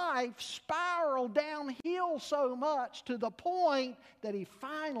life spiraled downhill so much to the point that he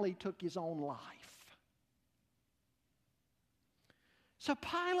finally took his own life. So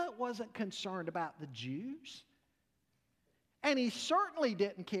Pilate wasn't concerned about the Jews. And he certainly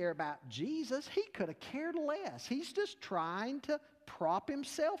didn't care about Jesus. He could have cared less. He's just trying to prop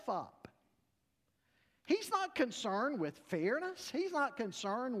himself up. He's not concerned with fairness. He's not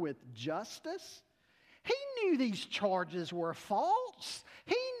concerned with justice. He knew these charges were false.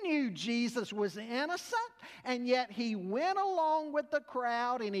 He knew Jesus was innocent, and yet he went along with the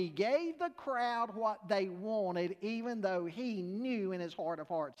crowd and he gave the crowd what they wanted, even though he knew in his heart of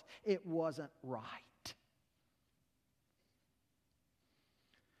hearts it wasn't right.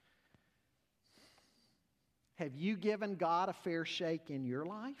 Have you given God a fair shake in your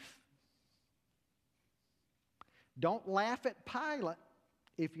life? Don't laugh at Pilate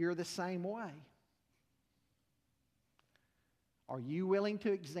if you're the same way. Are you willing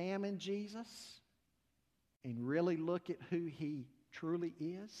to examine Jesus and really look at who he truly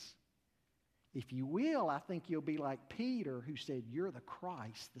is? If you will, I think you'll be like Peter, who said, "You're the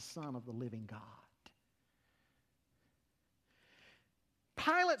Christ, the Son of the living God."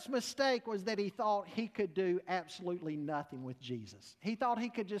 Pilate's mistake was that he thought he could do absolutely nothing with Jesus. He thought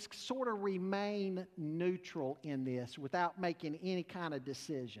he could just sort of remain neutral in this without making any kind of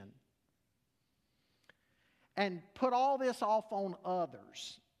decision. and put all this off on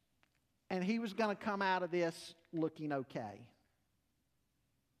others. And he was going to come out of this looking okay.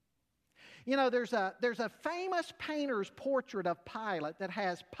 You know, there's a famous painter's portrait of Pilate that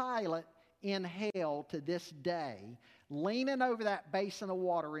has Pilate in hell to this day, leaning over that basin of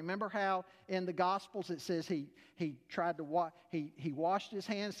water. Remember how in the Gospels it says he tried to he washed his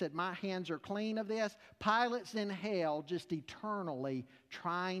hands, said, "My hands are clean of this." Pilate's in hell just eternally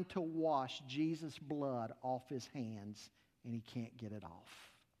trying to wash Jesus' blood off his hands, and he can't get it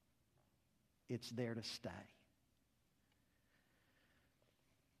off. It's there to stay.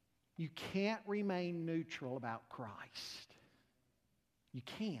 You can't remain neutral about Christ. You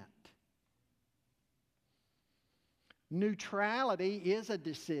can't. Neutrality is a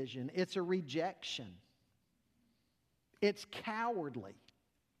decision. It's a rejection. It's cowardly.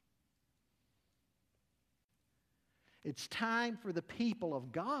 It's time for the people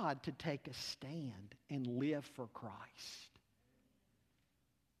of God to take a stand and live for Christ.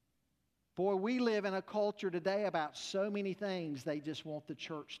 Boy, we live in a culture today about so many things, they just want the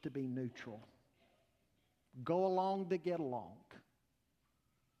church to be neutral. Go along to get along.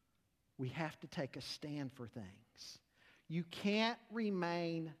 We have to take a stand for things. You can't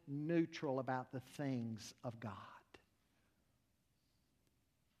remain neutral about the things of God.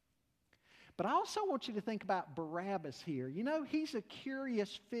 But I also want you to think about Barabbas here. You know, he's a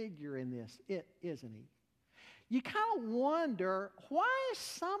curious figure in this, isn't he? You kind of wonder, why is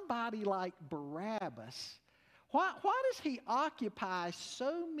somebody like Barabbas, why does he occupy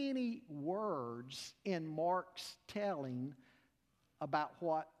so many words in Mark's telling about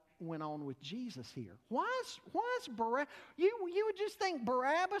what went on with Jesus here? Why is Barabbas? You would just think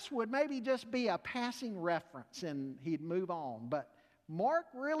Barabbas would maybe just be a passing reference and he'd move on. But Mark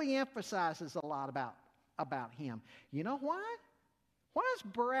really emphasizes a lot about him. You know why? Why is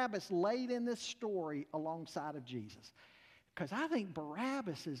Barabbas laid in this story alongside of Jesus? Because I think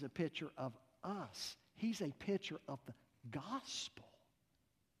Barabbas is a picture of us. He's a picture of the gospel.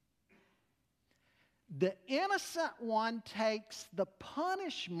 The innocent one takes the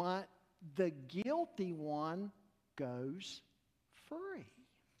punishment, the guilty one goes free.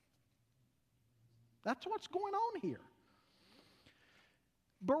 That's what's going on here.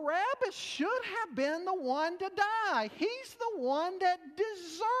 Barabbas should have been the one to die. He's the one that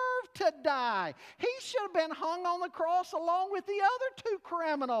deserved to die. He should have been hung on the cross along with the other two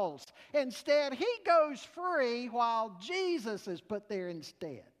criminals. Instead, he goes free while Jesus is put there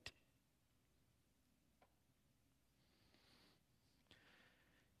instead.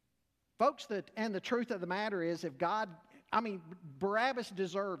 Folks, and the truth of the matter is, Barabbas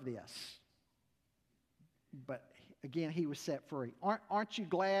deserved this. But again, he was set free. Aren't you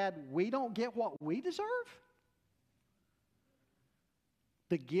glad we don't get what we deserve?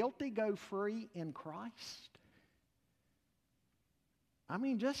 The guilty go free in Christ.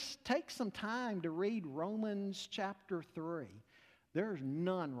 Just take some time to read Romans chapter 3. There's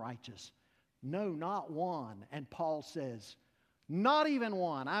none righteous. No, not one. And Paul says, not even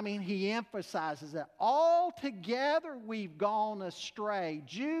one. He emphasizes that altogether we've gone astray,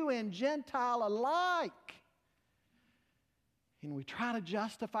 Jew and Gentile alike. And we try to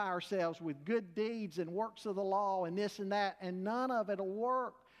justify ourselves with good deeds and works of the law and this and that, and none of it will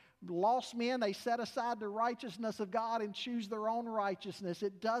work. Lost men, they set aside the righteousness of God and choose their own righteousness.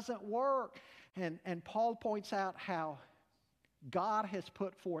 It doesn't work. And Paul points out how God has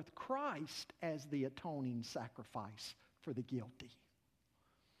put forth Christ as the atoning sacrifice for the guilty.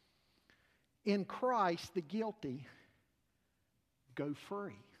 In Christ, the guilty go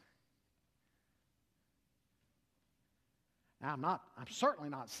free. Now, I'm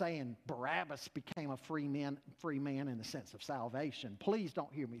certainly not saying Barabbas became a free man in the sense of salvation. Please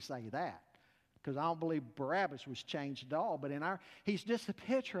don't hear me say that, because I don't believe Barabbas was changed at all. But he's just a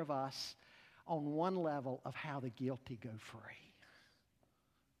picture of us on one level of how the guilty go free.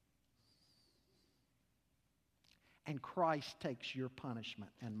 And Christ takes your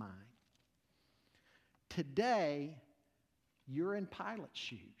punishment and mine. Today, you're in Pilate's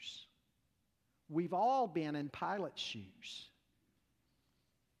shoes. We've all been in Pilate's shoes.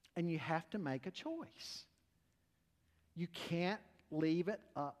 And you have to make a choice. You can't leave it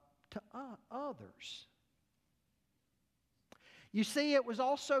up to others. You see, it was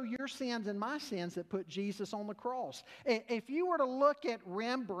also your sins and my sins that put Jesus on the cross. If you were to look at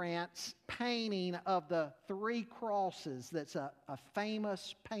Rembrandt's painting of the three crosses, that's a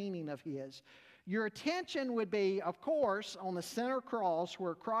famous painting of his, your attention would be, of course, on the center cross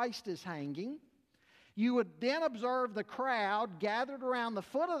where Christ is hanging. You would then observe the crowd gathered around the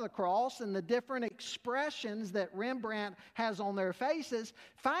foot of the cross and the different expressions that Rembrandt has on their faces.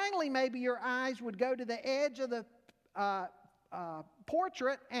 Finally, maybe your eyes would go to the edge of the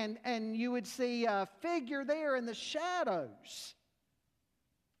portrait and you would see a figure there in the shadows.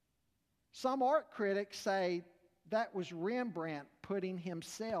 Some art critics say that was Rembrandt putting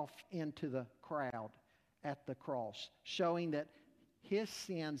himself into the crowd at the cross, showing that his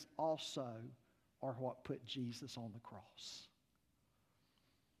sins also are what put Jesus on the cross.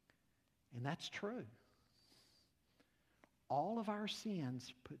 And that's true. All of our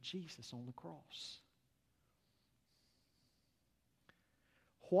sins put Jesus on the cross.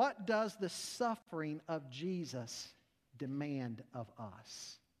 What does the suffering of Jesus demand of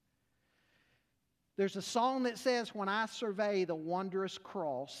us? There's a song that says, when I survey the wondrous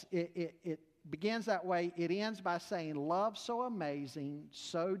cross, it begins that way. It ends by saying, love so amazing,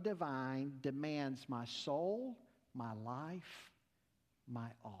 so divine, demands my soul, my life, my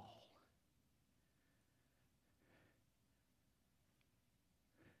all.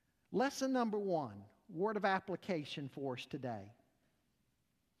 Lesson number 1, word of application for us today.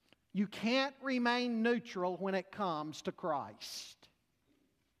 You can't remain neutral when it comes to Christ.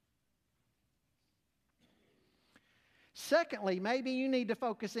 Secondly, maybe you need to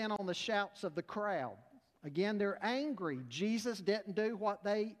focus in on the shouts of the crowd. Again, they're angry. Jesus didn't do what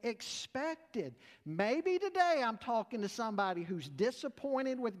they expected. Maybe today I'm talking to somebody who's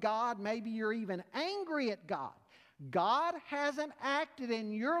disappointed with God. Maybe you're even angry at God. God hasn't acted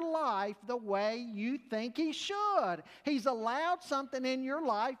in your life the way you think He should. He's allowed something in your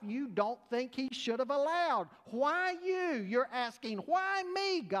life you don't think He should have allowed. Why you? You're asking, why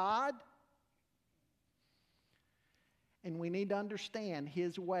me, God? And we need to understand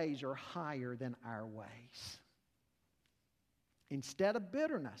His ways are higher than our ways. Instead of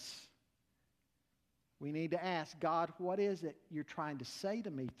bitterness, we need to ask, God, what is it you're trying to say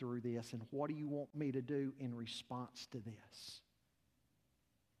to me through this, and what do you want me to do in response to this?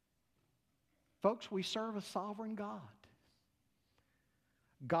 Folks, we serve a sovereign God.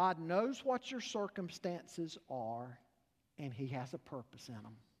 God knows what your circumstances are, and He has a purpose in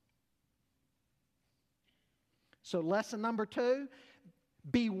them. So lesson number 2,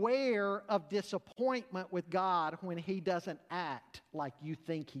 beware of disappointment with God when He doesn't act like you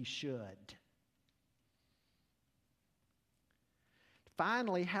think He should.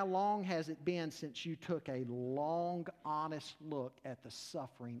 Finally, how long has it been since you took a long, honest look at the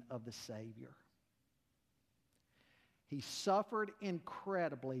suffering of the Savior? He suffered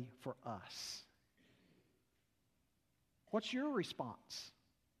incredibly for us. What's your response?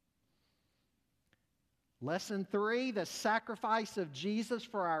 Lesson 3, the sacrifice of Jesus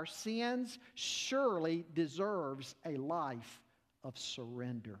for our sins surely deserves a life of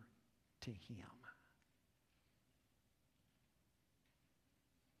surrender to Him.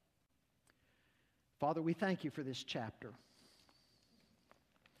 Father, we thank You for this chapter.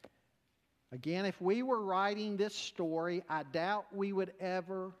 Again, if we were writing this story, I doubt we would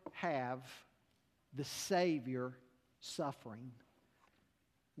ever have the Savior suffering.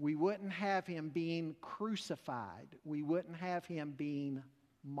 We wouldn't have Him being crucified. We wouldn't have Him being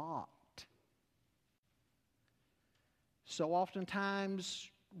mocked. So oftentimes,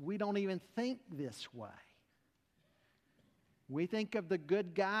 we don't even think this way. We think of the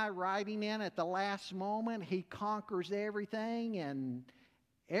good guy riding in at the last moment. He conquers everything and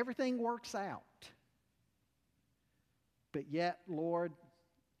everything works out. But yet, Lord,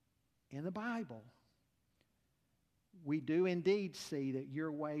 in the Bible, we do indeed see that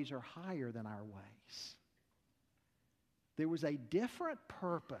Your ways are higher than our ways. There was a different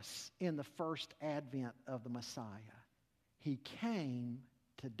purpose in the first advent of the Messiah. He came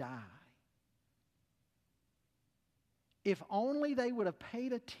to die. If only they would have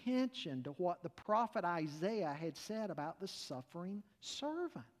paid attention to what the prophet Isaiah had said about the suffering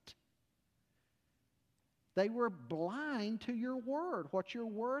servant. They were blind to Your word, what Your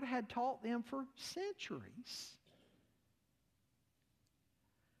word had taught them for centuries.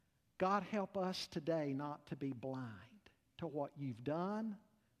 God, help us today not to be blind to what You've done,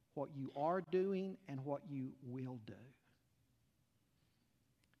 what You are doing, and what You will do.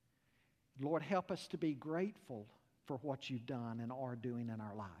 Lord, help us to be grateful for what You've done and are doing in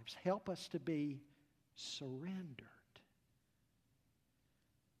our lives. Help us to be surrendered.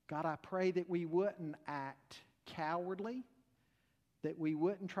 God, I pray that we wouldn't act cowardly, that we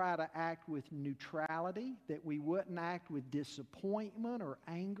wouldn't try to act with neutrality, that we wouldn't act with disappointment or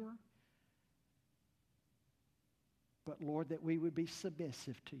anger. But Lord, that we would be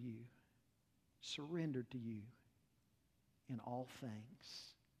submissive to You, surrendered to You in all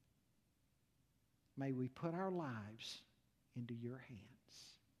things. may we put our lives into your hands.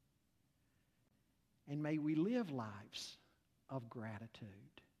 And may we live lives of gratitude.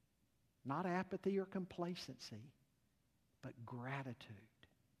 Not apathy or complacency, but gratitude.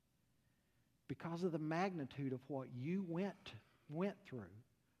 Because of the magnitude of what you went through,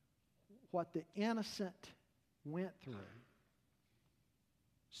 what the innocent went through,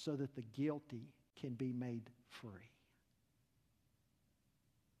 so that the guilty can be made free.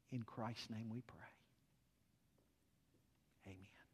 In Christ's name we pray.